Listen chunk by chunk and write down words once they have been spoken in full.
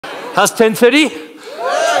How's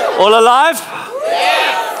 10:30? All alive?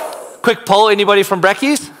 Quick poll, anybody from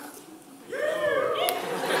Brackies?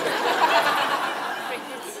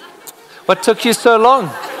 What took you so long?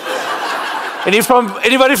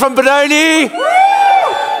 Anybody from Benoni?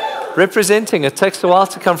 Representing. It takes a while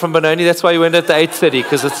to come from Benoni. That's why you went at the 8:30,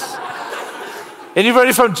 because it's...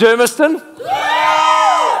 Anybody from Germiston?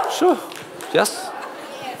 Sure. Yes.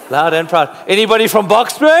 Loud and proud. Anybody from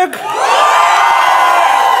Boksburg?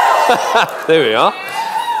 There we are.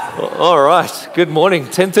 All right. Good morning.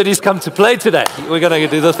 10:30's come to play today. We're going to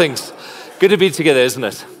do the things. Good to be together, isn't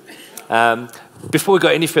it? Before we go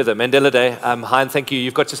any further, Mandela Day, hi and thank you.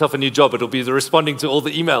 You've got yourself a new job. It'll be the responding to all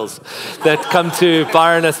the emails that come to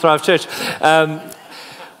Byron at Thrive Church.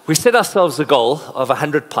 We set ourselves a goal of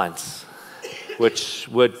 100 pints, which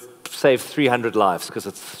would save 300 lives, because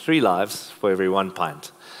it's 3 lives for every 1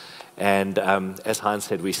 pint. And as Heinz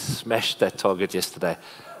said, we smashed that target yesterday.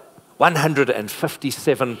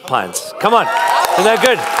 157 pints. Come on. Isn't that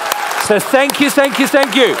good? So thank you, thank you,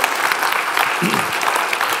 thank you.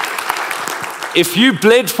 If you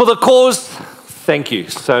bled for the cause, thank you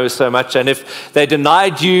so, so much. And if they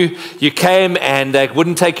denied you, you came and they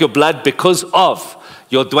wouldn't take your blood because of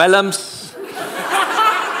your dwellums,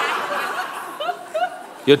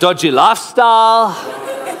 your dodgy lifestyle,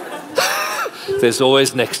 there's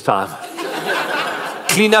always next time.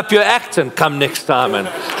 Clean up your act and come next time. And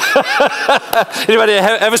anybody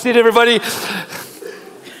ever seen everybody?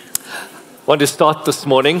 Want to start this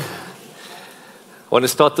morning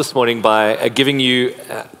by giving you,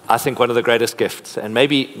 I think, one of the greatest gifts. And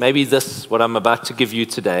maybe this, what I'm about to give you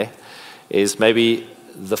today, is maybe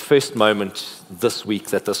the first moment this week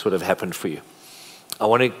that this would have happened for you. I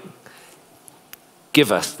want to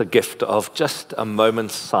give us the gift of just a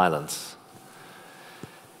moment's silence.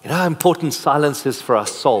 You know how important silence is for our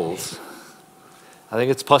souls? I think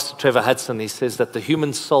it's Pastor Trevor Hudson. He says that the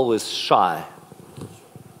human soul is shy.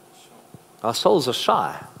 Our souls are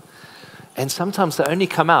shy. And sometimes they only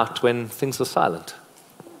come out when things are silent.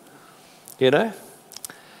 You know?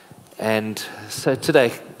 And so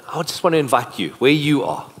today, I just want to invite you, where you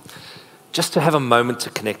are, just to have a moment to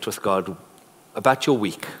connect with God about your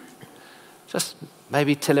week. Just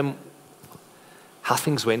maybe tell him how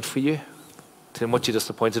things went for you. Tell him what you're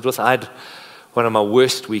disappointed with. I had one of my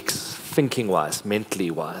worst weeks, thinking-wise,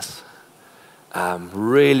 mentally-wise.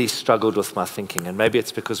 Really struggled with my thinking. And maybe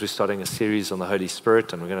it's because we're starting a series on the Holy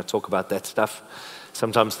Spirit, and we're going to talk about that stuff.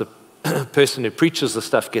 Sometimes the person who preaches the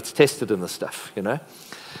stuff gets tested in the stuff, you know.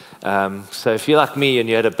 So if you're like me and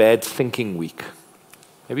you had a bad thinking week,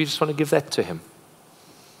 maybe you just want to give that to him.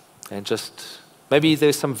 And just... maybe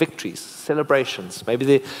there's some victories, celebrations. Maybe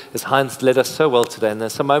there, as Heinz led us so well today, and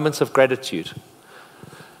there's some moments of gratitude.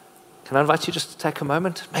 Can I invite you just to take a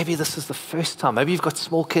moment? Maybe this is the first time. Maybe you've got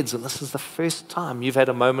small kids, and this is the first time you've had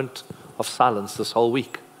a moment of silence this whole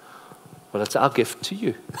week. Well, it's our gift to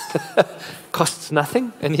you. Costs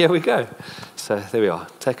nothing, and here we go. So there we are.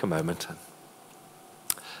 Take a moment.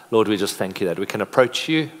 Lord, we just thank you that we can approach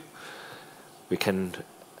you. We can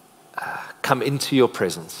come into your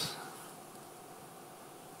presence.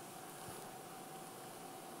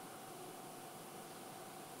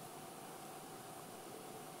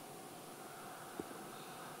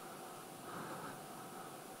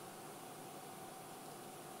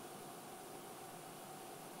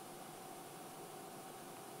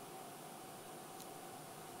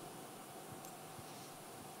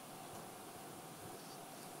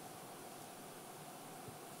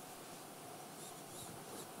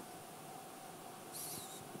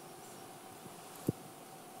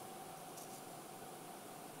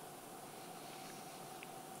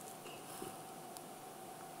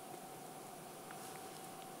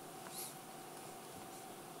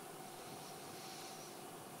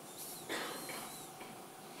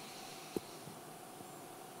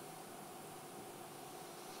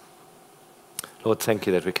 Lord, thank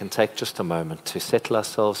you that we can take just a moment to settle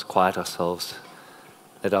ourselves, quiet ourselves,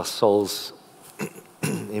 let our souls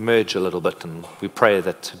emerge a little bit. And we pray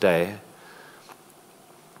that today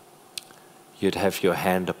you'd have your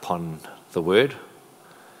hand upon the word.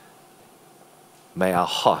 May our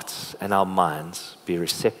hearts and our minds be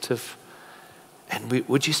receptive. And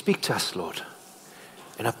would you speak to us, Lord,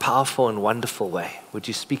 in a powerful and wonderful way? Would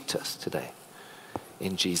you speak to us today?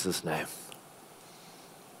 In Jesus' name.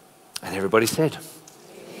 And everybody said,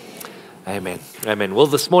 Amen. Amen. Well,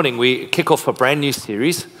 this morning we kick off a brand new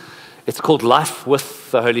series. It's called Life with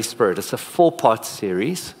the Holy Spirit. It's a 4-part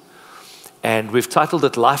series. And we've titled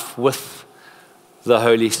it Life with the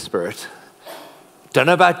Holy Spirit. Don't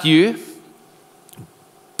know about you,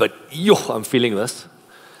 but I'm feeling this.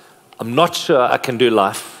 I'm not sure I can do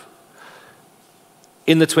life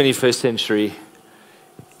in the 21st century,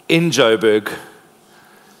 in Joburg,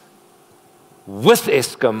 with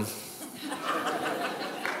Eskom,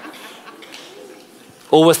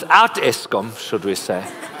 or without Eskom, should we say,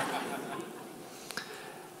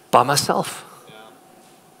 by myself.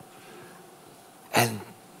 And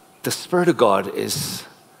the Spirit of God is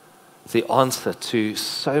the answer to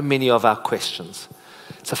so many of our questions.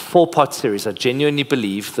 It's a 4-part series. I genuinely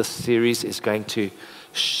believe this series is going to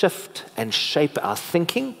shift and shape our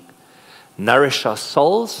thinking, nourish our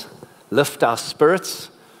souls, lift our spirits,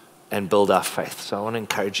 and build our faith. So I want to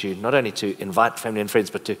encourage you not only to invite family and friends,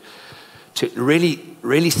 but to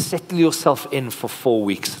really settle yourself in for 4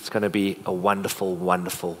 weeks. It's going to be a wonderful,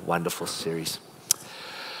 wonderful, wonderful series.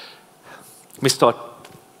 Let me start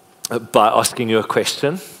by asking you a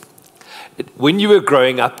question. When you were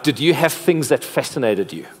growing up, did you have things that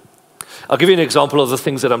fascinated you? I'll give you an example of the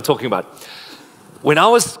things that I'm talking about. When I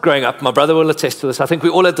was growing up, my brother will attest to this, I think we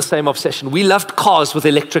all had the same obsession. We loved cars with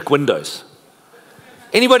electric windows.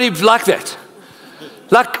 Anybody like that?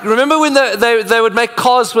 Like, remember when they would make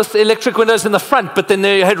cars with electric windows in the front, but then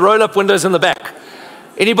they had roll-up windows in the back?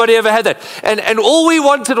 Anybody ever had that? And all we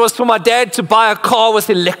wanted was for my dad to buy a car with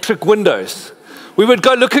electric windows. We would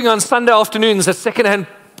go looking on Sunday afternoons at second-hand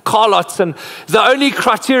car lots, and the only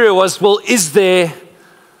criteria was, well, is there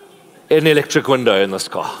an electric window in this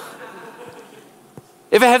car?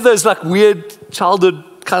 Ever have those like weird childhood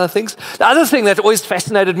kind of things? The other thing that always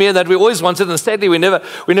fascinated me and that we always wanted, and sadly we never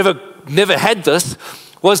had this,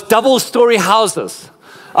 was double-story houses.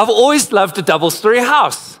 I've always loved a double-story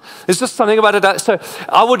house. There's just something about it.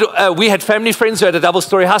 So we had family friends who had a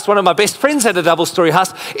double-story house. One of my best friends had a double-story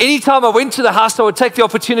house. Anytime I went to the house, I would take the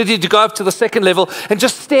opportunity to go up to the second level and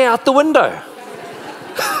just stare out the window.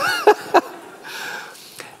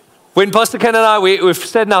 When Pastor Ken and I, we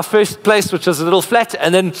stayed in our first place, which was a little flat,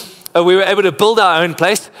 and then we were able to build our own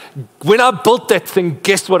place. When I built that thing,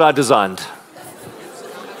 guess what I designed?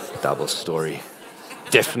 Double-story.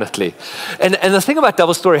 Definitely. And the thing about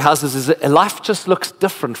double-story houses is that life just looks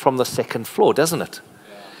different from the second floor, doesn't it?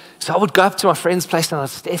 So I would go up to my friend's place and I'd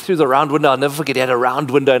stare through the round window. I'll never forget, he had a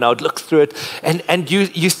round window and I would look through it. And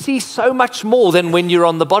you see so much more than when you're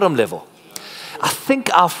on the bottom level. I think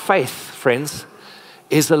our faith, friends,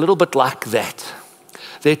 is a little bit like that.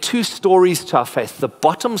 There are 2 stories to our faith. The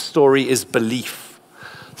bottom story is belief.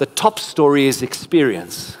 The top story is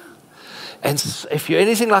experience. And if you're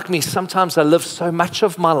anything like me, sometimes I live so much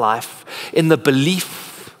of my life in the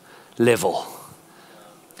belief level.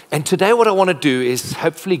 And today what I want to do is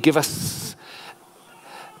hopefully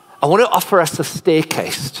I want to offer us a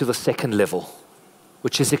staircase to the second level,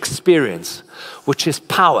 which is experience, which is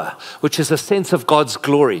power, which is a sense of God's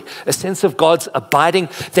glory, a sense of God's abiding,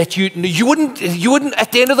 that you wouldn't,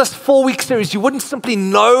 at the end of this 4-week series, you wouldn't simply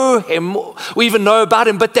know him or even know about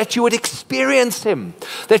him, but that you would experience him,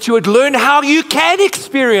 that you would learn how you can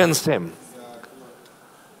experience him,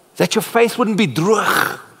 that your faith wouldn't be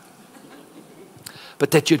droog, but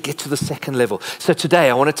that you'd get to the second level. So today,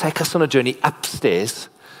 I want to take us on a journey upstairs,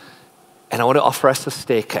 and I want to offer us a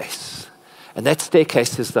staircase. And that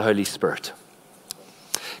staircase is the Holy Spirit.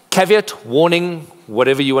 Caveat, warning,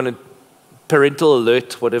 whatever you want to, parental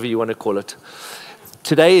alert, whatever you want to call it.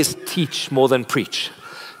 Today is teach more than preach.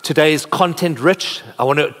 Today is content rich. I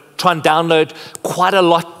want to try and download quite a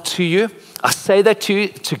lot to you. I say that to you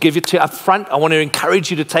to give it to you up front. I want to encourage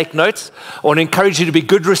you to take notes. I want to encourage you to be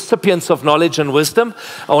good recipients of knowledge and wisdom.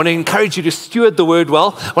 I want to encourage you to steward the word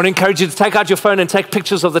well. I want to encourage you to take out your phone and take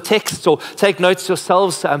pictures of the text or take notes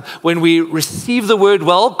yourselves. When we receive the word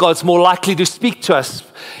well, God's more likely to speak to us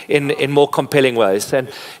in more compelling ways. And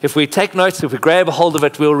if we take notes, if we grab a hold of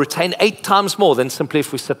it, we'll retain 8 times more than simply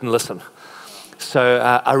if we sit and listen. So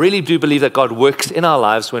I really do believe that God works in our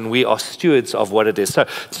lives when we are stewards of what it is. So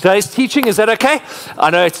today's teaching, is that okay? I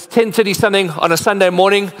know it's 10:30 something on a Sunday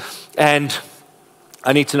morning, and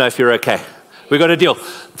I need to know if you're okay. We've got a deal.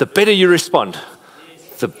 The better you respond,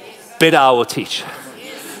 the better I will teach.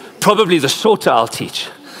 Probably the shorter I'll teach.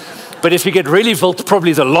 But if you get really vilt,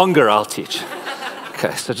 probably the longer I'll teach.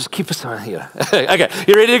 Okay, so just keep us on here. Okay,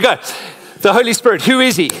 you ready to go? The Holy Spirit, who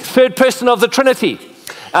is he? Third person of the Trinity.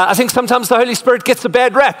 I think sometimes the Holy Spirit gets a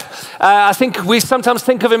bad rap. I think we sometimes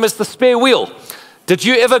think of him as the spare wheel. Did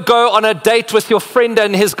you ever go on a date with your friend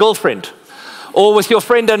and his girlfriend? Or with your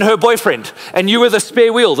friend and her boyfriend, and you were the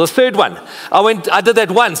spare wheel, the third one? I did that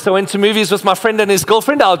once. I went to movies with my friend and his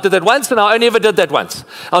girlfriend. I did that once, and I only ever did that once.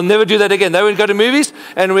 I'll never do that again. They would go to movies,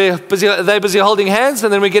 and they're busy holding hands,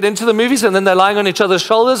 and then we get into the movies, and then they're lying on each other's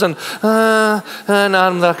shoulders, and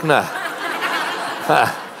I'm like, no.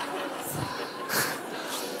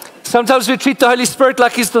 Sometimes we treat the Holy Spirit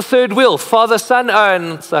like he's the third wheel. Father, Son,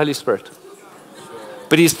 and it's the Holy Spirit.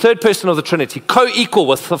 But he's third person of the Trinity, co-equal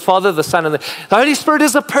with the Father, the Son, and the Holy Spirit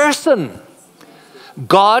is a person.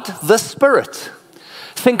 God, the Spirit.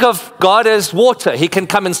 Think of God as water. He can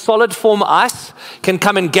come in solid form, ice, can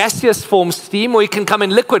come in gaseous form, steam, or he can come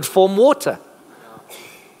in liquid form, water.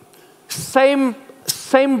 Same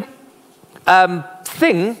thing,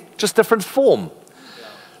 just different form.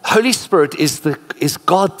 Holy Spirit is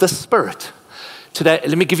God the Spirit. Today,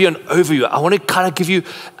 let me give you an overview. I want to kind of give you,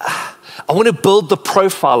 I want to build the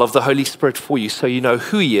profile of the Holy Spirit for you so you know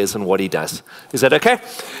who he is and what he does. Is that okay?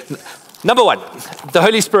 Number one, the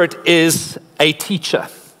Holy Spirit is a teacher.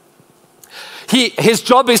 His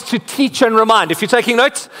job is to teach and remind. If you're taking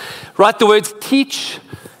notes, write the words teach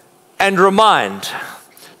and remind.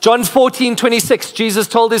 John 14:26, Jesus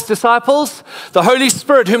told his disciples, the Holy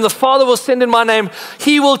Spirit, whom the Father will send in my name,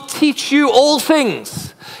 he will teach you all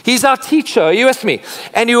things. He's our teacher. Are you with me?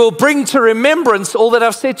 And he will bring to remembrance all that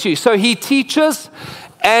I've said to you. So he teaches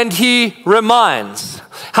and he reminds.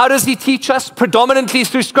 How does he teach us? Predominantly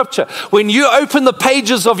through Scripture. When you open the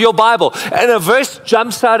pages of your Bible and a verse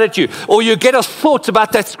jumps out at you, or you get a thought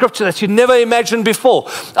about that Scripture that you never imagined before.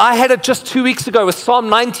 I had it just 2 weeks ago with Psalm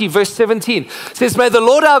 90, verse 17. It says, may the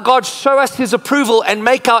Lord our God show us his approval and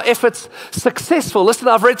make our efforts successful. Listen,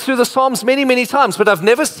 I've read through the Psalms many, many times, but I've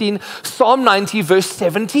never seen Psalm 90, verse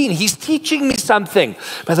 17. He's teaching me something.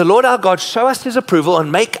 May the Lord our God show us his approval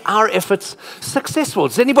and make our efforts successful.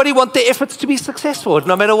 Does anybody want their efforts to be successful?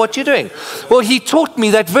 No matter what you're doing. Well, he taught me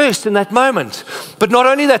that verse in that moment. But not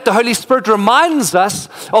only that, the Holy Spirit reminds us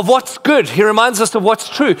of what's good. He reminds us of what's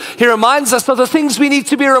true. He reminds us of the things we need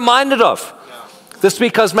to be reminded of. This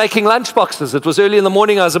week I was making lunch boxes. It was early in the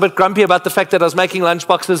morning. I was a bit grumpy about the fact that I was making lunch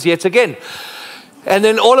boxes yet again. And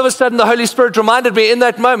then all of a sudden the Holy Spirit reminded me in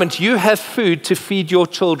that moment, you have food to feed your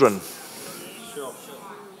children.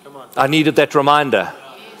 I needed that reminder.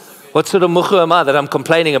 What sort of muchu am I that I'm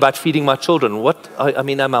complaining about feeding my children? What? I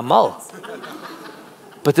mean, I'm a mal.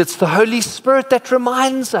 But it's the Holy Spirit that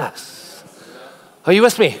reminds us. Are you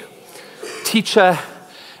with me? Teacher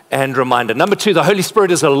and reminder. Number two, the Holy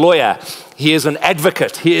Spirit is a lawyer. He is an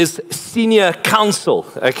advocate. He is senior counsel.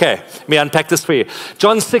 Okay, let me unpack this for you.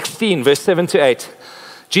 John 16, verse 7 to 8.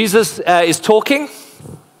 Jesus is talking,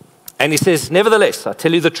 and he says, nevertheless, I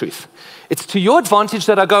tell you the truth. It's to your advantage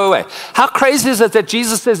that I go away. How crazy is it that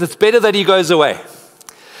Jesus says it's better that he goes away?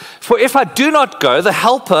 For if I do not go, the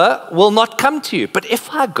helper will not come to you. But if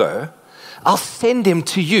I go, I'll send him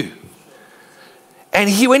to you. And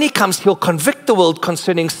when he comes, he'll convict the world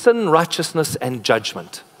concerning sin, righteousness, and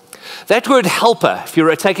judgment. That word helper, if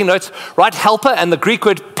you're taking notes, write helper and the Greek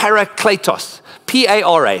word parakletos.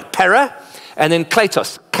 P-A-R-A, para, and then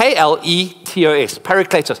kletos, K-L-E-T-O-S,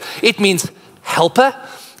 parakletos. It means helper.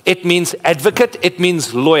 It means advocate. It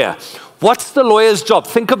means lawyer. What's the lawyer's job?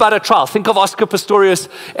 Think about a trial. Think of Oscar Pistorius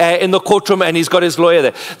in the courtroom, and he's got his lawyer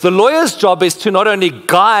there. The lawyer's job is to not only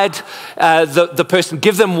guide the person,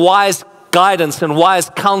 give them wise guidance and wise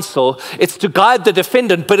counsel. It's to guide the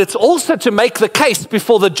defendant, but it's also to make the case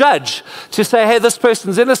before the judge to say, hey, this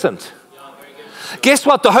person's innocent. Guess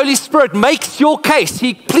what? The Holy Spirit makes your case.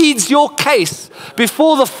 He pleads your case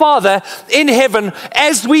before the Father in heaven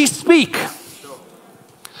as we speak.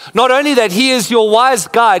 Not only that, he is your wise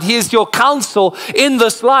guide. He is your counsel in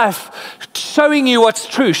this life, showing you what's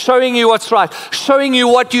true, showing you what's right, showing you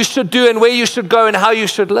what you should do and where you should go and how you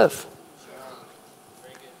should live.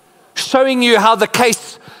 Showing you how the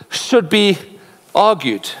case should be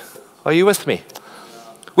argued. Are you with me?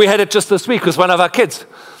 We had it just this week with one of our kids.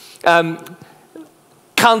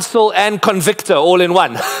 Counsel and convictor all in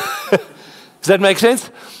one. Does that make sense?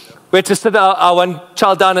 We had to sit our one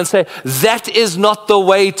child down and say, that is not the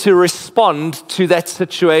way to respond to that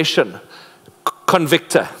situation.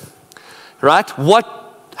 Convictor. Right?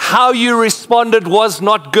 How you responded was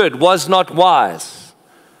not good, was not wise.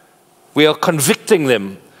 We are convicting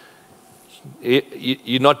them.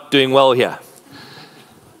 You're not doing well here.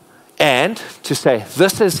 And to say,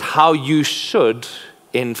 this is how you should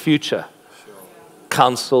in future.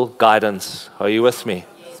 Counsel, guidance. Are you with me?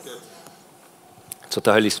 That's what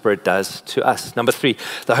the Holy Spirit does to us. Number three,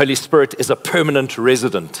 the Holy Spirit is a permanent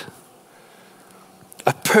resident.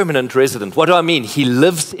 A permanent resident. What do I mean? He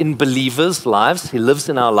lives in believers' lives. He lives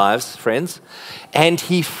in our lives, friends. And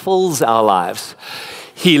he fills our lives.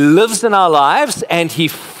 He lives in our lives and he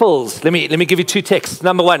fills. Let me give you two texts.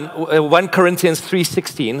 Number one, 1 Corinthians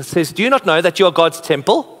 3:16 says, do you not know that you are God's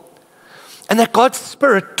temple? And that God's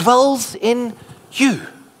Spirit dwells in you.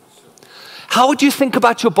 How would you think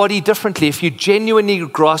about your body differently if you genuinely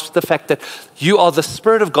grasp the fact that you are the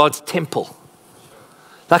Spirit of God's temple?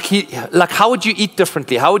 Like how would you eat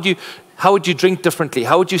differently? How would you drink differently?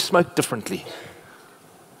 How would you smoke differently?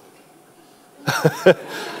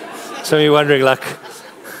 Some of you wondering, like,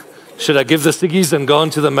 should I give the ciggies and go on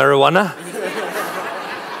to the marijuana?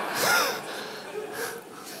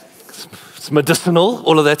 It's medicinal,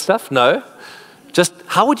 all of that stuff. No. Just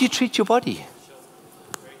how would you treat your body?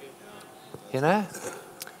 You know?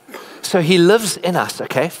 So he lives in us,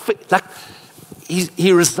 okay? Like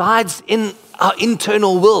he resides in our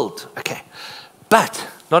internal world, okay? But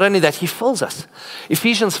not only that, he fills us.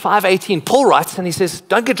 Ephesians 5:18, Paul writes and he says,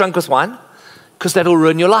 don't get drunk with wine because that will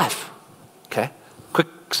ruin your life, okay?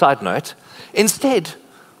 Quick side note. Instead,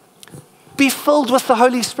 be filled with the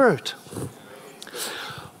Holy Spirit.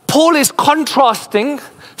 Paul is contrasting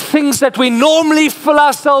things that we normally fill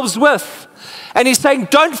ourselves with. And he's saying,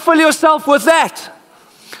 don't fill yourself with that.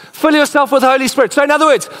 Fill yourself with the Holy Spirit. So in other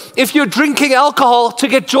words, if you're drinking alcohol to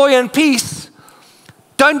get joy and peace,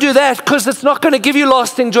 don't do that because it's not going to give you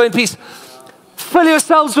lasting joy and peace. Fill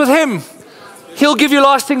yourselves with Him. He'll give you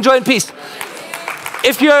lasting joy and peace.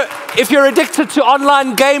 If you're addicted to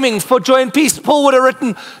online gaming for joy and peace, Paul would have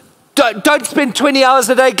written, don't spend 20 hours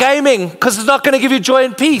a day gaming because it's not going to give you joy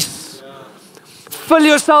and peace. Fill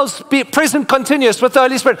yourselves, be present continuous with the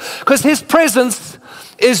Holy Spirit because His presence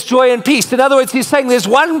is joy and peace. In other words, he's saying there's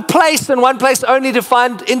one place and one place only to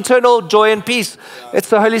find internal joy and peace. It's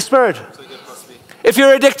the Holy Spirit. If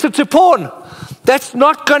you're addicted to porn, that's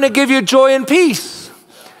not going to give you joy and peace.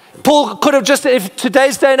 Paul could have just, if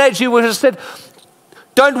today's day and age, he would have said,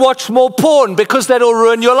 don't watch more porn because that'll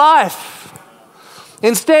ruin your life.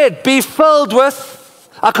 Instead, be filled with,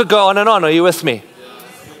 I could go on and on. Are you with me?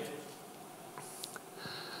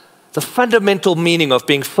 The fundamental meaning of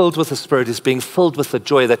being filled with the Spirit is being filled with the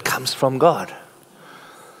joy that comes from God.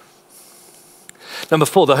 Number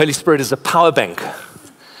 4, the Holy Spirit is a power bank.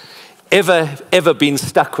 Ever been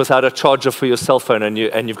stuck without a charger for your cell phone and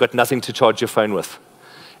you've got nothing to charge your phone with?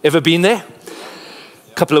 Ever been there?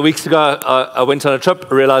 A couple of weeks ago, I went on a trip,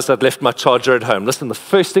 realized I'd left my charger at home. Listen, the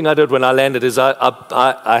first thing I did when I landed is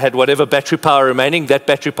I had whatever battery power remaining. That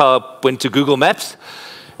battery power went to Google Maps,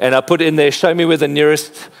 and I put in there, show me where the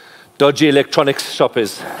nearest dodgy electronics shop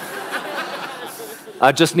is.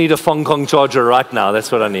 I just need a Hong Kong charger right now.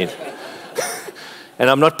 That's what I need. And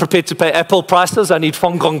I'm not prepared to pay Apple prices. I need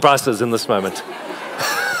Hong Kong prices in this moment.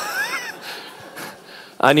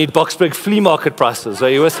 I need Boxburg flea market prices. Are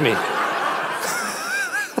you with me?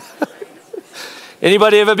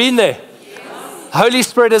 Anybody ever been there? Yes. Holy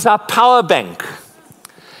Spirit is our power bank.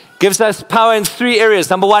 Gives us power in 3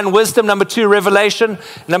 areas. Number 1, wisdom. Number 2, revelation.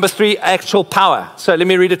 Number 3, actual power. So let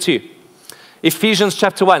me read it to you. Ephesians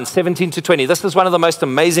chapter 1, 17 to 20. This is one of the most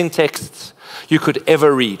amazing texts you could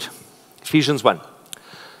ever read. Ephesians 1.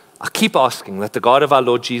 I keep asking that the God of our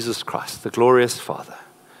Lord Jesus Christ, the glorious Father,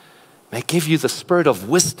 may give you the spirit of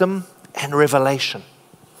wisdom and revelation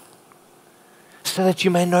so that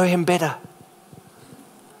you may know Him better.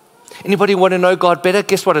 Anybody want to know God better?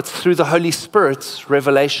 Guess what? It's through the Holy Spirit's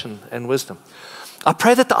revelation and wisdom. I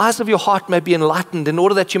pray that the eyes of your heart may be enlightened in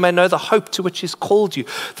order that you may know the hope to which He's called you,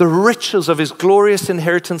 the riches of His glorious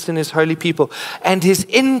inheritance in His holy people, and His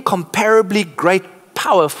incomparably great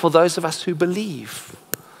power for those of us who believe.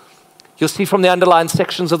 You'll see from the underlined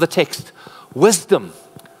sections of the text, wisdom,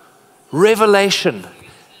 revelation,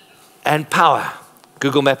 and power.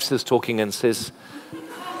 Google Maps is talking and says,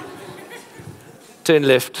 turn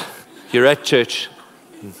left, you're at church.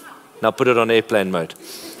 Now put it on airplane mode.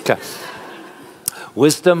 Okay.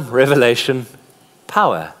 Wisdom, revelation,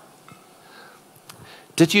 power.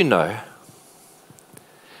 Did you know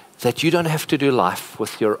that you don't have to do life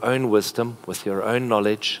with your own wisdom, with your own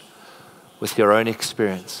knowledge, with your own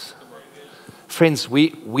experience? Friends,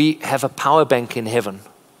 we have a power bank in heaven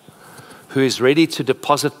who is ready to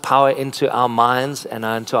deposit power into our minds and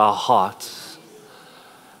into our hearts.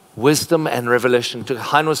 Wisdom and revelation.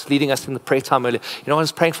 Hein was leading us in the prayer time earlier. You know what I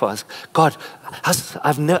was praying for? I was, God,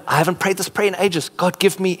 I haven't prayed this prayer in ages. God,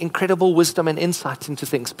 give me incredible wisdom and insight into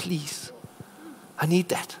things, please. I need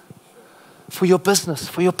that. For your business,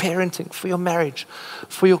 for your parenting, for your marriage,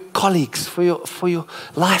 for your colleagues, for your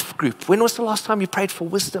life group. When was the last time you prayed for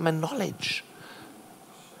wisdom and knowledge?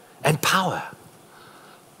 And power.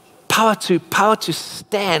 Power to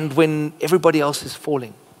stand when everybody else is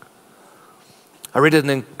falling. I read an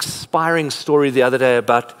inspiring story the other day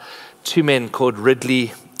about 2 men called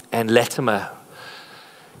Ridley and Latimer.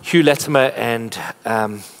 Hugh Latimer and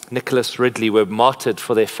Nicholas Ridley were martyred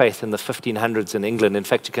for their faith in the 1500s in England. In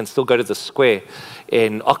fact, you can still go to the square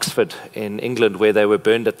in Oxford in England where they were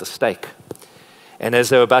burned at the stake. And as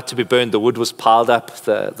they were about to be burned, the wood was piled up,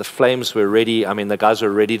 the flames were ready. I mean, the guys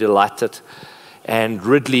were ready to light it. and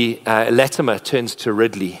Latimer turns to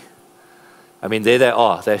Ridley. I mean, there they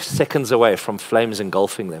are. They're seconds away from flames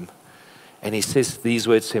engulfing them. And he says these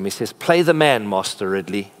words to him. He says, "Play the man, Master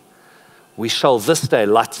Ridley. We shall this day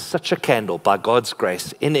light such a candle by God's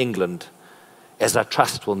grace in England as I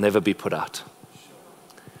trust will never be put out."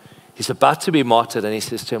 He's about to be martyred, and he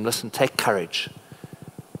says to him, "Listen, take courage.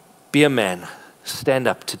 Be a man. Stand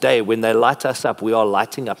up. Today, when they light us up, we are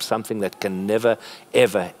lighting up something that can never,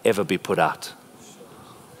 ever, ever be put out."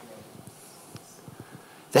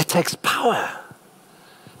 That takes power.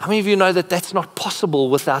 How many of you know that that's not possible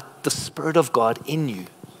without the Spirit of God in you?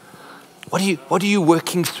 What are you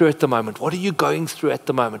working through at the moment? What are you going through at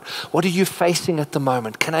the moment? What are you facing at the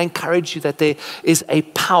moment? Can I encourage you that there is a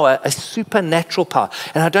power, a supernatural power?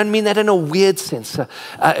 And I don't mean that in a weird sense.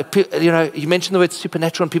 You mentioned the word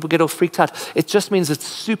supernatural and people get all freaked out. It just means it's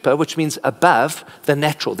super, which means above the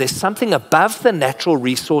natural. There's something above the natural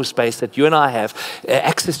resource base that you and I have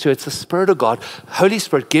access to. It's the Spirit of God. Holy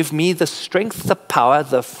Spirit, give me the strength, the power,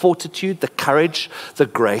 the fortitude, the courage, the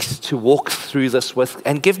grace to walk through this with,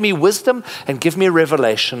 and give me wisdom and give me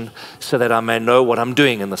revelation so that I may know what I'm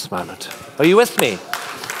doing in this moment. Are you with me?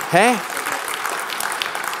 Hey?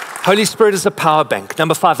 Holy Spirit is a power bank.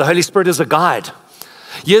 Number 5, the Holy Spirit is a guide.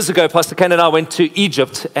 Years ago, Pastor Ken and I went to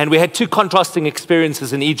Egypt, and we had 2 contrasting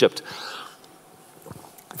experiences in Egypt.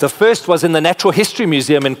 The first was in the Natural History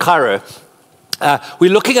Museum in Cairo. We're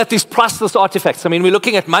looking at these priceless artifacts. I mean, we're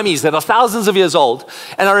looking at mummies that are thousands of years old.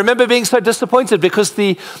 And I remember being so disappointed because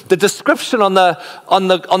the description on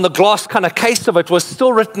the glass kind of case of it was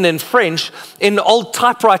still written in French in old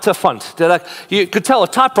typewriter font. You could tell a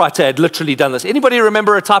typewriter had literally done this. Anybody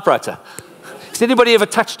remember a typewriter? Has anybody ever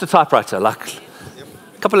touched a typewriter? Like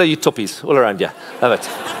a couple of you tuppies all around, yeah. Love it.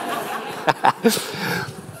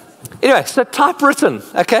 Anyway, so typewritten,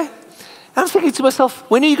 okay? And I'm thinking to myself,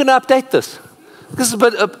 when are you going to update this? This is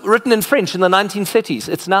written in French in the 1930s.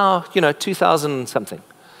 It's now, 2000 something.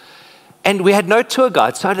 And we had no tour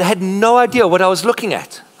guide, so I had no idea what I was looking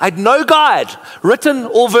at. I had no guide, written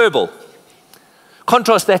or verbal.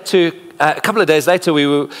 Contrast that to a couple of days later, we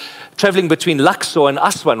were traveling between Luxor and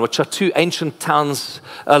Aswan, which are 2 ancient towns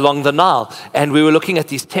along the Nile. And we were looking at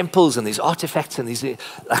these temples and these artifacts and these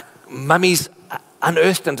mummies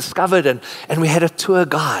unearthed and discovered. And we had a tour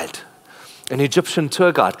guide, an Egyptian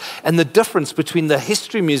tour guide. And the difference between the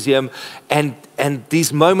history museum and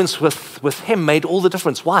these moments with him made all the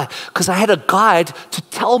difference. Why? Because I had a guide to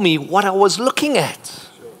tell me what I was looking at.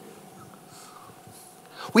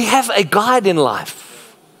 We have a guide in life.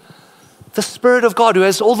 The Spirit of God, who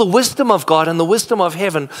has all the wisdom of God and the wisdom of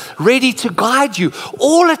heaven, ready to guide you.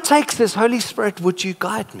 All it takes is, Holy Spirit, would you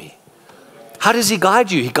guide me? How does He guide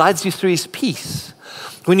you? He guides you through His peace.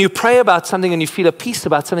 When you pray about something and you feel a peace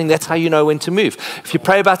about something, that's how you know when to move. If you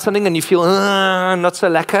pray about something and you feel not so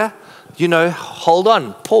lekker, hold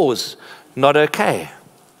on, pause, not okay.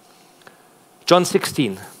 John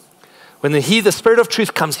 16, when the Spirit of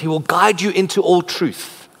truth comes, He will guide you into all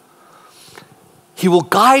truth. He will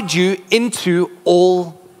guide you into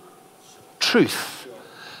all truth.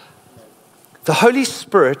 The Holy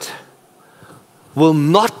Spirit will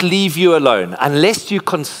not leave you alone unless you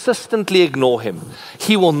consistently ignore Him.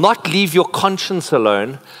 He will not leave your conscience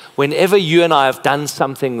alone whenever you and I have done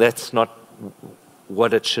something that's not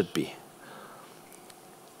what it should be.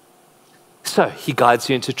 So He guides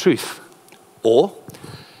you into truth. Or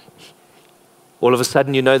all of a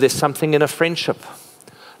sudden there's something in a friendship.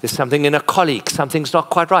 There's something in a colleague. Something's not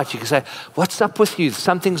quite right. You can say, what's up with you?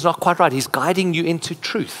 Something's not quite right. He's guiding you into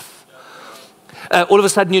truth. All of a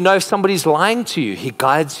sudden, if somebody's lying to you, He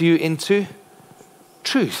guides you into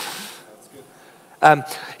truth.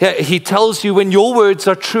 He tells you when your words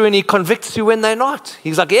are true and He convicts you when they're not.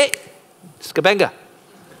 He's like, hey, skabanga.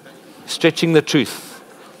 Stretching the truth.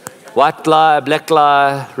 White lie, black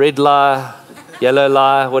lie, red lie, yellow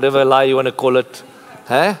lie, whatever lie you want to call it.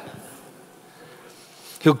 Huh?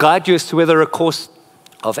 He'll guide you as to whether a course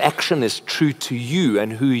of action is true to you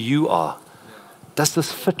and who you are. Does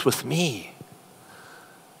this fit with me?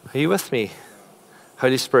 Are you with me?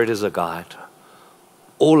 Holy Spirit is a guide.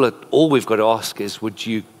 All we've got to ask is, would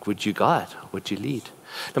you guide? Would you lead?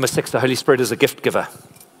 Number 6, the Holy Spirit is a gift giver.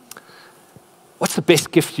 What's the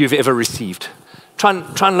best gift you've ever received? Try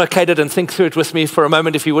and locate it and think through it with me for a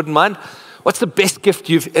moment, if you wouldn't mind. What's the best gift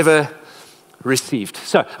you've ever received?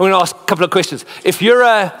 So I'm going to ask a couple of questions. If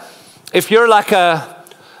you're like a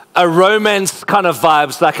romance kind of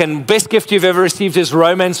vibes, and best gift you've ever received is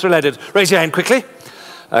romance related, raise your hand quickly.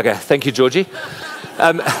 Okay, thank you, Georgie.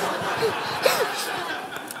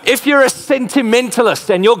 If you're a sentimentalist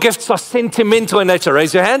and your gifts are sentimental in nature,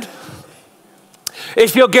 raise your hand.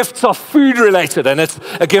 If your gifts are food related and it's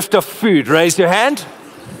a gift of food, raise your hand.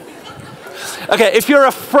 Okay, if you're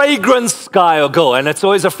a fragrance guy or girl and it's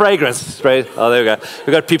always a fragrance, right? Oh, there we go.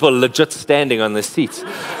 We've got people legit standing on their seats.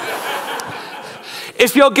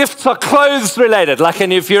 If your gifts are clothes related,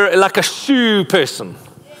 if you're like a shoe person,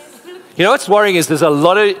 you know what's worrying is there's a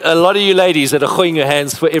lot of you ladies that are holding your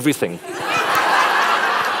hands for everything.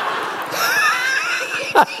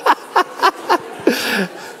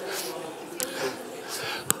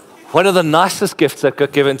 One of the nicest gifts that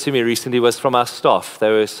got given to me recently was from our staff. They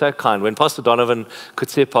were so kind. When Pastor Donovan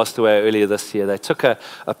Kutse passed away earlier this year, they took a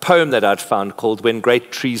poem that I'd found called When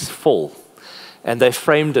Great Trees Fall. And they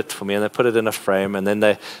framed it for me, and they put it in a frame. And then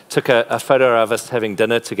they took a photo of us having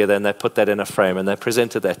dinner together, and they put that in a frame, and they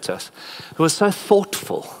presented that to us. It was so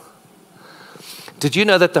thoughtful. Did you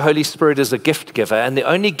know that the Holy Spirit is a gift giver, and the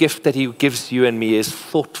only gift that he gives you and me is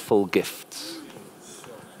thoughtful gifts?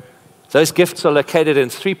 Those gifts are located in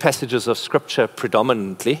 3 passages of Scripture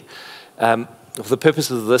predominantly. For the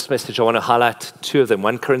purposes of this message, I want to highlight 2 of them,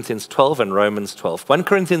 1 Corinthians 12 and Romans 12. 1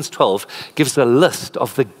 Corinthians 12 gives a list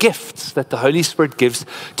of the gifts that the Holy Spirit gives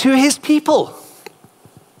to his people.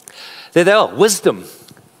 There they are, wisdom.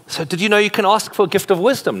 So did you know you can ask for a gift of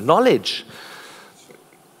wisdom, knowledge,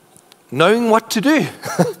 knowing what to do,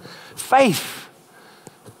 faith.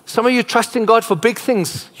 Some of you trust in God for big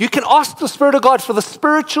things. You can ask the Spirit of God for the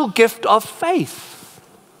spiritual gift of faith.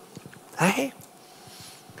 Hey?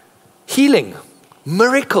 Healing,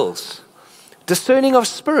 miracles, discerning of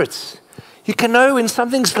spirits. You can know when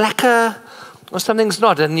something's lacquer or something's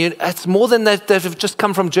not. And it's more than that. They've just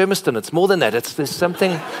come from Germiston. It's more than that. There's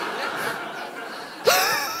something.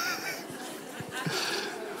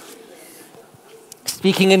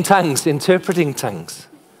 Speaking in tongues, interpreting tongues.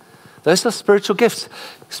 Those are spiritual gifts.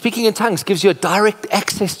 Speaking in tongues gives you a direct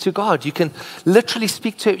access to God. You can literally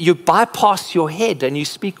speak to him. You bypass your head and you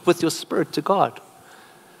speak with your spirit to God.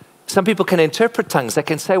 Some people can interpret tongues. They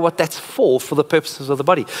can say what that's for the purposes of the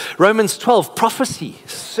body. Romans 12, prophecy,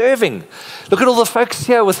 serving. Look at all the folks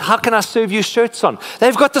here with how can I serve you shirts on.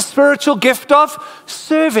 They've got the spiritual gift of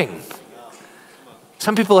serving.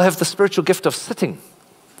 Some people have the spiritual gift of sitting.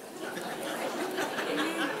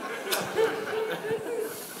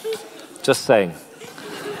 Just saying.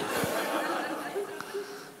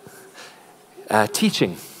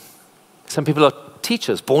 Teaching. Some people are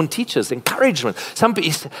teachers, born teachers, encouragement.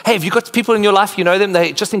 Hey, have you got people in your life, you know them,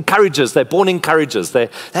 they're just encouragers, they're born encouragers. They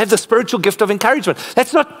have the spiritual gift of encouragement.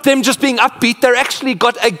 That's not them just being upbeat, they're actually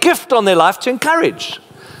got a gift on their life to encourage.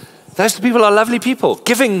 Those people are lovely people.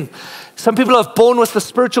 Giving. Some people are born with the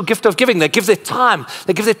spiritual gift of giving. They give their time.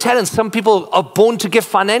 They give their talents. Some people are born to give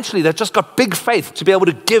financially. They've just got big faith to be able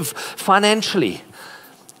to give financially.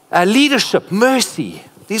 Leadership, mercy.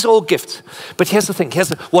 These are all gifts. But here's the thing.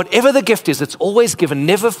 Whatever the gift is, it's always given,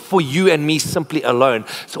 never for you and me simply alone.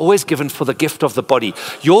 It's always given for the gift of the body.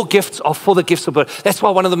 Your gifts are for the gifts of the body. That's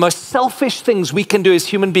why one of the most selfish things we can do as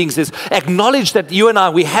human beings is acknowledge that you and I,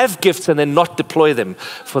 we have gifts and then not deploy them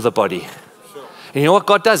for the body. And you know what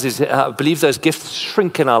God does is, I believe those gifts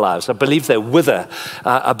shrink in our lives. I believe they wither.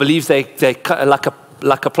 I believe they like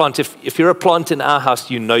a plant. If you're a plant in our house,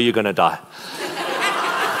 you know you're going to die.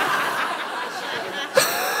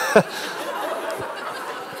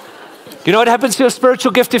 You know what happens to your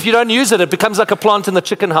spiritual gift if you don't use it? It becomes like a plant in the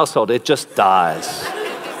chicken household. It just dies.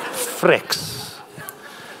 Fricks.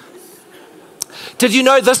 Did you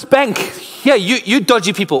know this bank? Yeah, you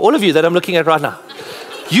dodgy people, all of you that I'm looking at right now.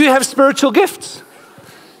 You have spiritual gifts.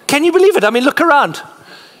 Can you believe it? I mean, look around.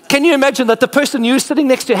 Can you imagine that the person you're sitting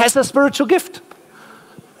next to has a spiritual gift?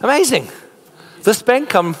 Amazing. This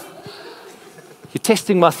bank, you're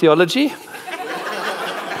testing my theology.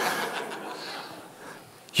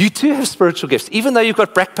 You too have spiritual gifts, even though you've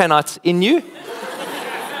got Brackpanites in you.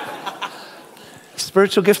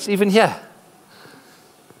 Spiritual gifts even here.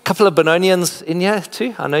 A couple of Benonians in here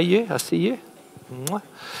too. I know you. I see you. Mwah.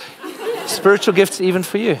 Spiritual gifts even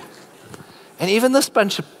for you. And even this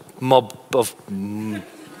bunch of mob of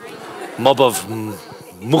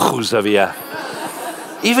muchus over here.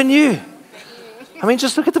 Even you. I mean,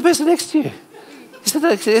 just look at the person next to you. Isn't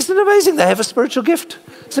it amazing? They have a spiritual gift.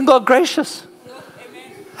 Isn't God gracious?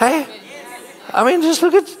 Hey? I mean, just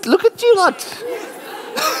look at you lot.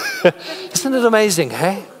 Isn't it amazing,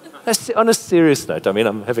 hey? On a serious note, I mean,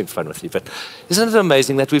 I'm having fun with you, but isn't it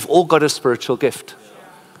amazing that we've all got a spiritual gift?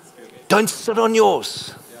 Don't sit on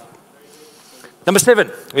yours. Number 7,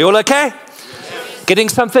 are you all okay? Yes. Getting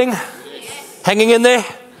something? Yes. Hanging in there?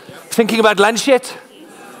 Yep. Thinking about lunch yet?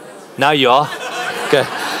 Now you are. Okay.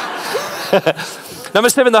 Number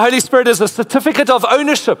 7, the Holy Spirit is a certificate of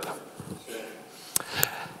ownership.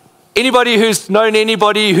 Anybody who's known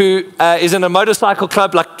anybody who is in a motorcycle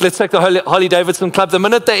club, like let's take the Harley Davidson club, the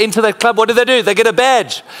minute they enter that club, what do? They get a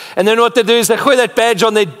badge. And then what they do is they wear that badge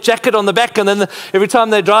on their jacket on the back, and then every time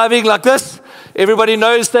they're driving like this, everybody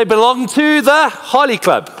knows they belong to the Harley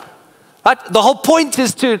Club. Right? The whole point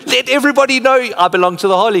is to let everybody know I belong to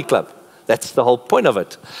the Harley Club. That's the whole point of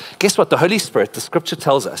it. Guess what? The Holy Spirit, the scripture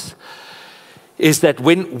tells us, is that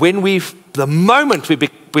the moment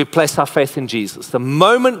we place our faith in Jesus, the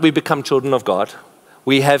moment we become children of God,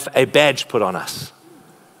 we have a badge put on us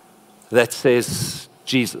that says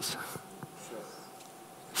Jesus,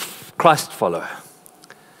 Christ follower.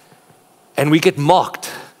 And we get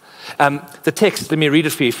marked. The text, let me read it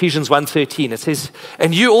for you, Ephesians 1:13. It says,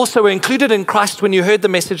 and you also were included in Christ when you heard the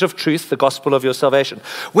message of truth, the gospel of your salvation.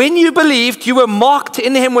 When you believed, you were marked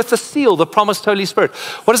in him with a seal, the promised Holy Spirit.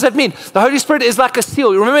 What does that mean? The Holy Spirit is like a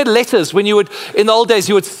seal. You remember letters, when you would, in the old days,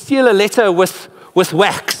 you would seal a letter with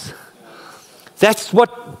wax. That's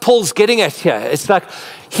what Paul's getting at here. It's like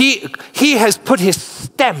he has put his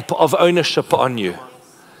stamp of ownership on you.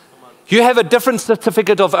 You have a different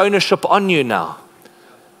certificate of ownership on you now.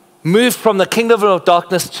 Moved from the kingdom of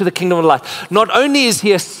darkness to the kingdom of light. Not only is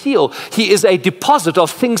he a seal, he is a deposit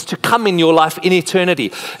of things to come in your life in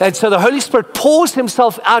eternity. And so the Holy Spirit pours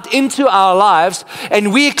himself out into our lives,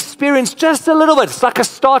 and we experience just a little bit. It's like a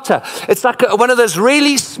starter. It's like one of those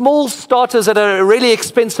really small starters at a really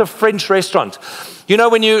expensive French restaurant. You know,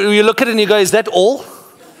 when you look at it and you go, is that all?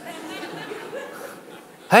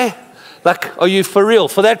 Hey, like, are you for real?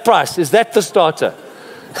 For that price, is that the starter?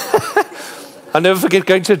 I'll never forget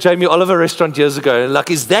going to a Jamie Oliver restaurant years ago, and like,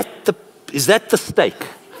 is that the steak?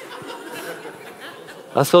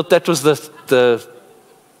 I thought that was the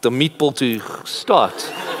meatball to start.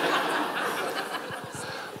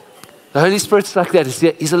 The Holy Spirit's like that.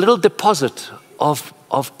 He's a little deposit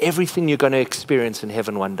of everything you're going to experience in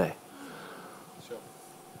heaven one day.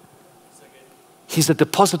 He's a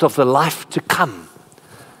deposit of the life to come.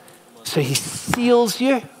 So he seals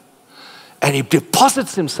you, and he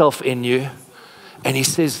deposits himself in you. And he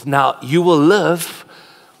says, now you will live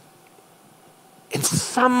in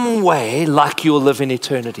some way like you'll live in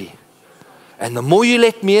eternity. And the more you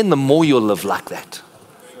let me in, the more you'll live like that.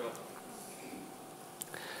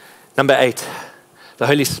 Number 8, the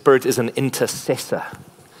Holy Spirit is an intercessor.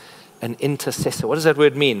 An intercessor. What does that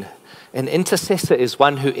word mean? An intercessor is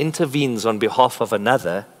one who intervenes on behalf of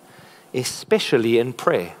another, especially in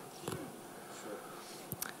prayer.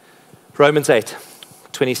 Romans 8.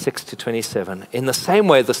 26 to 27. In the same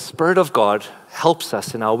way, the Spirit of God helps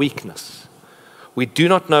us in our weakness. We do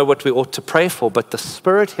not know what we ought to pray for, but the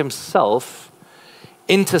Spirit himself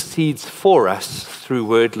intercedes for us through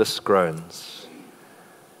wordless groans.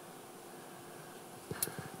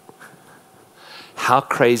 How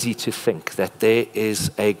crazy to think that there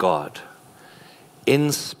is a God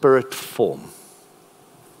in spirit form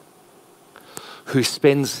who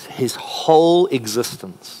spends his whole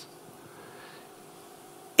existence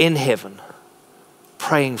in heaven,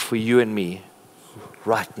 praying for you and me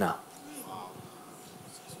right now.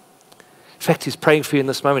 In fact, he's praying for you in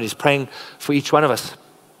this moment. He's praying for each one of us.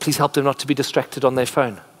 Please help them not to be distracted on their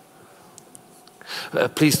phone.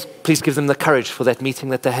 Please give them the courage for that meeting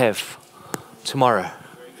that they have tomorrow.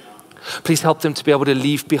 Please help them to be able to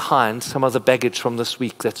leave behind some of the baggage from this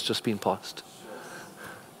week that's just been passed.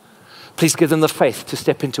 Please give them the faith to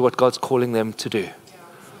step into what God's calling them to do.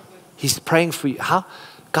 He's praying for you. How?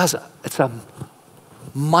 Guys, it's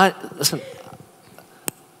listen,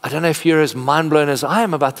 I don't know if you're as mind blown as I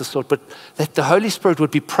am about this thought, but that the Holy Spirit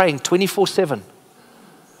would be praying 24/7.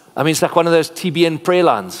 I mean, it's like one of those TBN prayer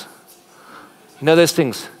lines. You know those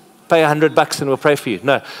things? Pay $100 and we'll pray for you.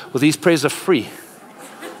 No, well, these prayers are free.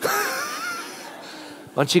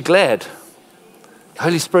 Aren't you glad? The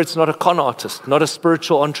Holy Spirit's not a con artist, not a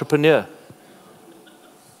spiritual entrepreneur.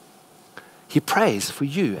 He prays for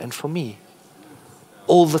you and for me.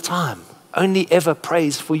 All the time. Only ever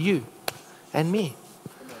prays for you and me.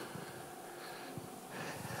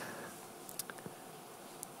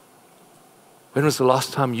 When was the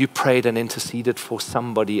last time you prayed and interceded for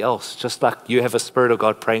somebody else? Just like you have a Spirit of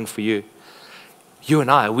God praying for you. You and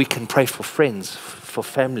I, we can pray for friends, for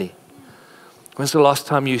family. When's the last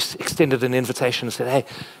time you extended an invitation and said, hey,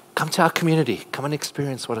 come to our community. Come and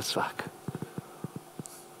experience what it's like.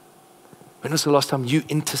 When was the last time you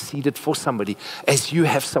interceded for somebody as you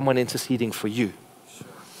have someone interceding for you?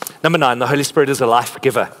 Number 9, the Holy Spirit is a life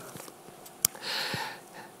giver.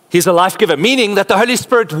 He's a life giver, meaning that the Holy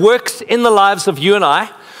Spirit works in the lives of you and I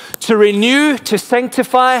to renew, to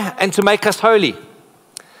sanctify, and to make us holy.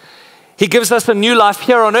 He gives us a new life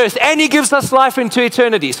here on earth, and he gives us life into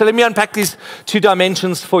eternity. So let me unpack these two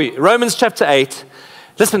dimensions for you. Romans chapter 8.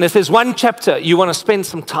 Listen, if there's one chapter you want to spend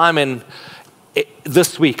some time in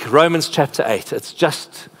this week, Romans chapter 8.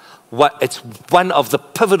 It's one of the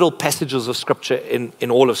pivotal passages of Scripture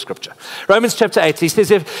in all of Scripture. Romans chapter 8, he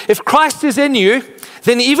says, if Christ is in you,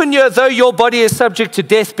 then even though your body is subject to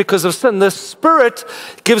death because of sin, the Spirit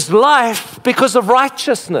gives life because of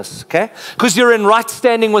righteousness, okay? Because you're in right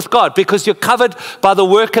standing with God, because you're covered by the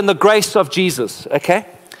work and the grace of Jesus, okay?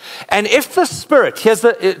 And if the Spirit,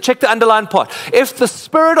 check the underlined part, if the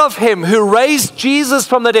Spirit of Him who raised Jesus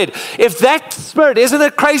from the dead, if that Spirit, isn't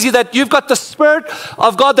it crazy that you've got the Spirit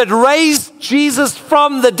of God that raised Jesus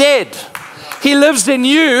from the dead? He lives in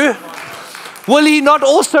you. Will He not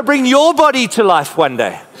also bring your body to life one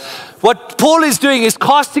day? What Paul is doing is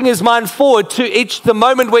casting his mind forward to the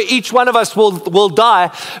moment where each one of us will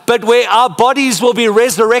die, but where our bodies will be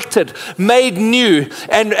resurrected, made new,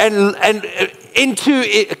 and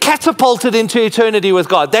catapulted into eternity with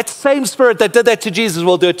God. That same Spirit that did that to Jesus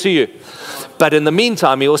will do it to you. But in the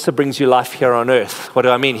meantime, He also brings you life here on earth. What do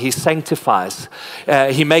I mean? He sanctifies.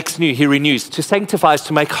 He makes new. He renews. To sanctify is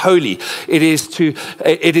to make holy. It is to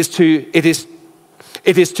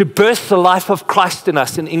birth the life of Christ in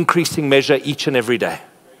us in increasing measure each and every day.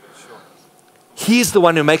 He's the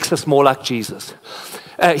one who makes us more like Jesus.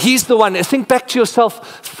 He's the one. Think back to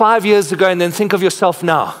yourself 5 years ago and then think of yourself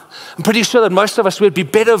now. I'm pretty sure that most of us would be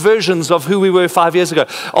better versions of who we were 5 years ago.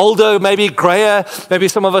 Older, maybe grayer, maybe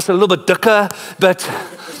some of us a little bit dicker, but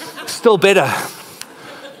still better.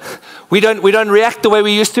 We don't react the way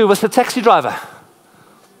we used to with the taxi driver.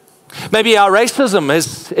 Maybe our racism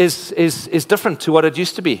is different to what it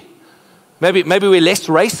used to be. Maybe we're less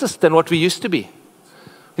racist than what we used to be.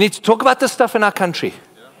 We need to talk about this stuff in our country.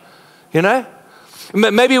 You know?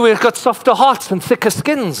 Maybe we've got softer hearts and thicker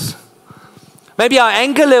skins. Maybe our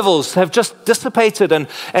anger levels have just dissipated and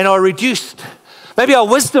are reduced. Maybe our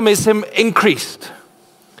wisdom is increased.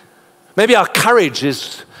 Maybe our courage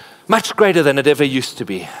is much greater than it ever used to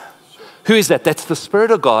be. Who is that? That's the Spirit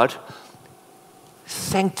of God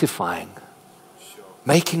sanctifying,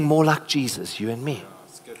 making more like Jesus, you and me.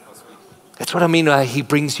 That's what I mean by He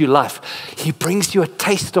brings you life. He brings you a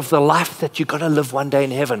taste of the life that you're going to live one day in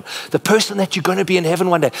heaven. The person that you're going to be in heaven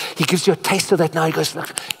one day. He gives you a taste of that now. He goes,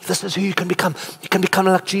 look, this is who you can become. You can become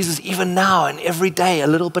like Jesus even now and every day, a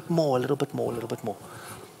little bit more, a little bit more, a little bit more.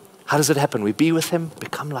 How does it happen? We be with Him,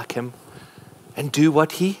 become like Him, and do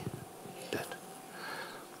what He did.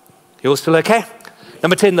 You all still okay?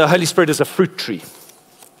 Number 10, the Holy Spirit is a fruit tree.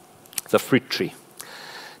 The fruit tree.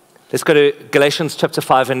 Let's go to Galatians chapter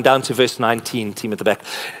 5 and down to verse 19, team at the back.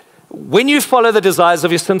 When you follow the desires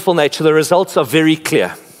of your sinful nature, the results are very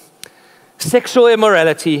clear. Sexual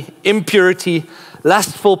immorality, impurity,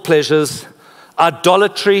 lustful pleasures,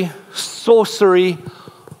 idolatry, sorcery,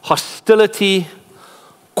 hostility,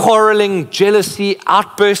 quarreling, jealousy,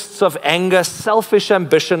 outbursts of anger, selfish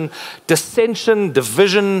ambition, dissension,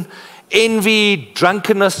 division, envy,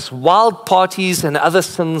 drunkenness, wild parties, and other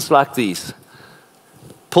sins like these.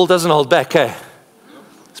 Paul doesn't hold back, eh?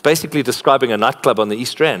 It's basically describing a nightclub on the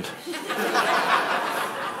East Rand.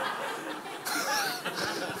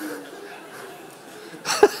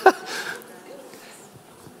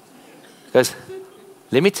 Guys,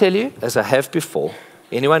 let me tell you, as I have before,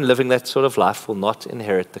 anyone living that sort of life will not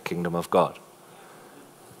inherit the kingdom of God.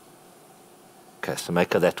 Okay, so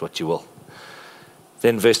make of that what you will.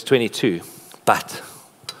 Then verse 22, but.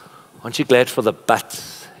 Aren't you glad for the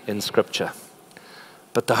buts in Scripture?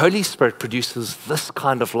 But the Holy Spirit produces this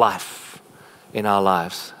kind of life in our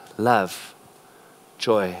lives. Love,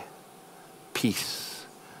 joy, peace,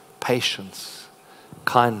 patience,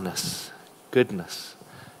 kindness, goodness,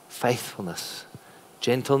 faithfulness,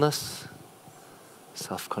 gentleness,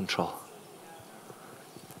 self-control.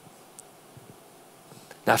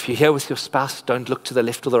 Now, if you're here with your spouse, don't look to the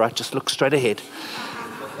left or the right, just look straight ahead.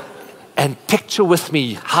 And picture with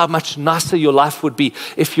me how much nicer your life would be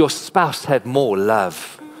if your spouse had more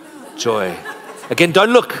love, joy. Again,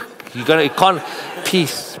 don't look. You can't.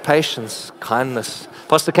 Peace, patience, kindness.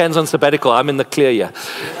 Pastor Ken's on sabbatical. I'm in the clear here.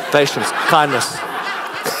 Patience, kindness,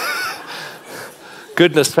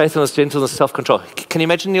 goodness, faithfulness, gentleness, self-control. Can you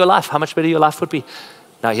imagine your life? How much better your life would be?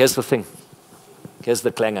 Now, here's the thing. Here's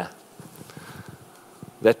the clanger.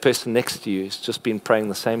 That person next to you has just been praying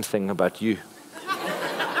the same thing about you.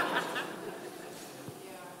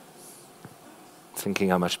 Thinking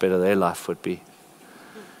how much better their life would be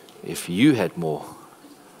if you had more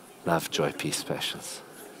love, joy, peace, patience.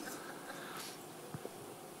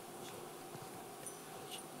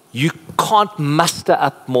 You can't muster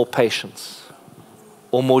up more patience.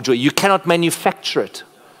 or more joy. You cannot manufacture it.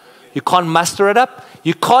 You can't muster it up.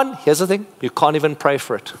 Here's the thing, you can't even pray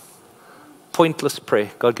for it. Pointless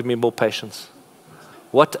prayer. God, give me more patience.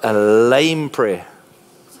 What a lame prayer.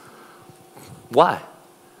 Why?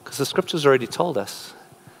 Because the scriptures already told us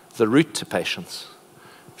the root to patience.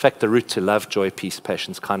 In fact, the root to love, joy, peace,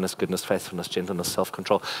 patience, kindness, goodness, faithfulness, gentleness,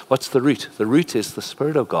 self-control. What's the root? The root is the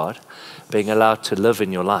Spirit of God being allowed to live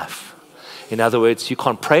in your life. In other words, you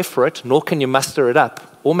can't pray for it, nor can you muster it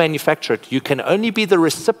up or manufacture it. You can only be the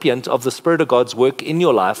recipient of the Spirit of God's work in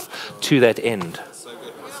your life to that end.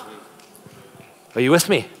 Are you with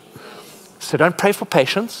me? So don't pray for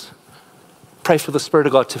patience. Pray for the Spirit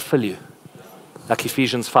of God to fill you. Like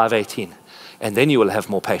Ephesians 5:18. And then you will have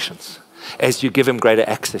more patience as you give him greater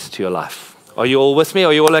access to your life. Are you all with me?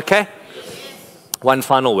 Are you all okay? One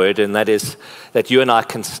final word, and that is that you and I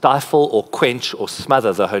can stifle or quench or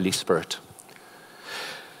smother the Holy Spirit.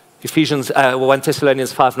 1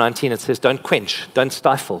 Thessalonians 5:19, it says, don't quench, don't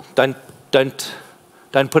stifle, don't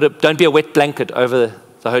be a wet blanket over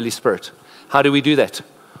the Holy Spirit. How do we do that?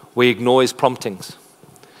 We ignore his promptings.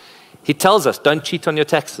 He tells us, don't cheat on your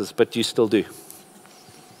taxes, but you still do.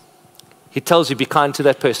 He tells you, be kind to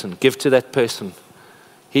that person, give to that person.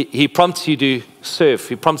 He prompts you to serve.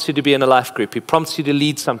 He prompts you to be in a life group. He prompts you to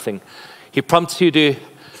lead something. He prompts you to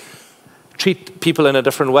treat people in a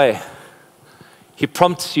different way. He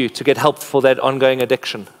prompts you to get help for that ongoing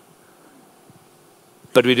addiction.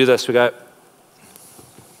 But we do this, we go.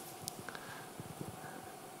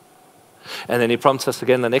 And then he prompts us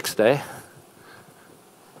again the next day.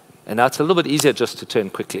 And now it's a little bit easier just to turn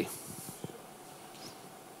quickly.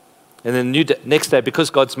 And then next day, because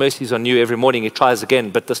God's mercies are new every morning, he tries again,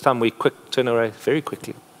 but this time we turn away very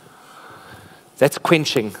quickly. That's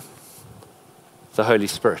quenching the Holy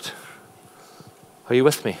Spirit. Are you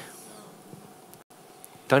with me?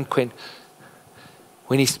 Don't quench.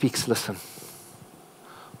 When he speaks, listen.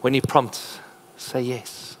 When he prompts, say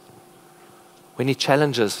yes. When he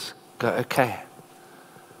challenges, go okay.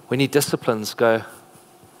 When he disciplines, go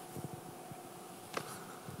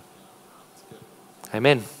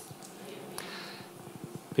amen.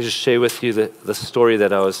 Let me just share with you the story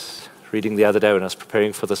that I was reading the other day when I was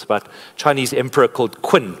preparing for this about a Chinese emperor called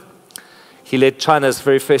Qin. He led China's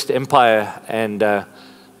very first empire and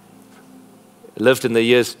lived in the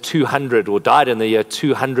years 200 or died in the year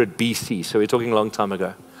 200 BC. So we're talking a long time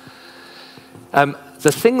ago.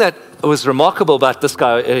 The thing that was remarkable about this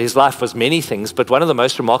guy, his life was many things, but one of the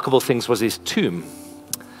most remarkable things was his tomb.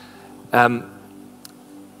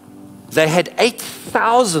 They had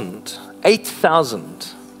 8,000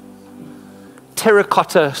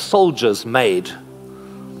 terracotta soldiers made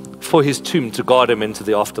for his tomb to guard him into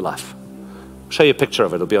the afterlife. I'll show you a picture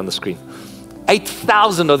of it, it'll be on the screen.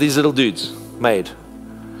 8,000 of these little dudes made.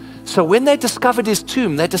 So when they discovered his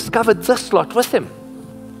tomb, they discovered this lot with him.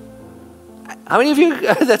 How many of you,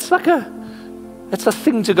 that's a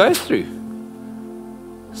thing to go through.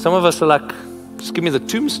 Some of us are like, just give me the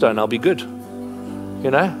tombstone, I'll be good. You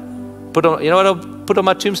know what I'll put on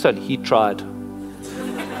my tombstone? He tried.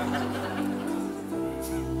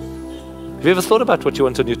 Have you ever thought about what you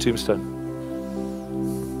want on your tombstone?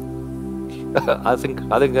 I think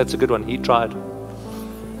that's a good one. He tried.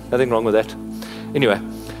 Nothing wrong with that. Anyway,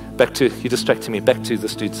 you distracted me. Back to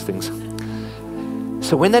this dude's things.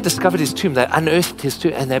 So when they discovered his tomb, they unearthed his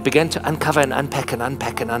tomb and they began to uncover and unpack and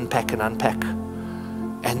unpack and unpack and unpack.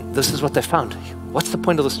 And this is what they found. What's the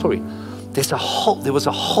point of the story? There was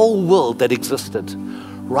a whole world that existed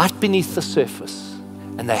right beneath the surface,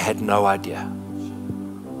 and they had no idea.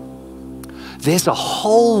 There's a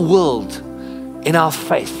whole world in our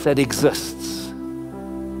faith that exists.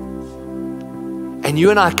 And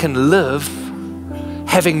you and I can live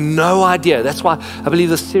having no idea. That's why I believe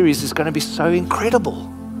this series is going to be so incredible.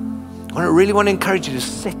 I really want to encourage you to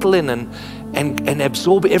settle in and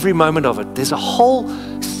absorb every moment of it. There's a whole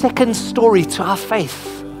second story to our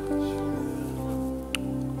faith,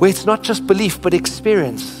 where it's not just belief, but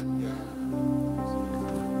experience.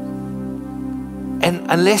 And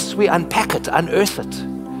unless we unpack it, unearth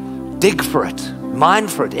it, dig for it, mine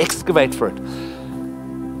for it, excavate for it,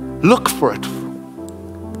 look for it,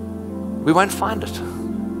 we won't find it.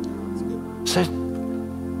 So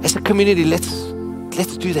as a community, let's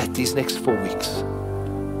do that these next 4 weeks.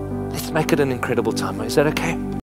 Let's make it an incredible time. Is that okay?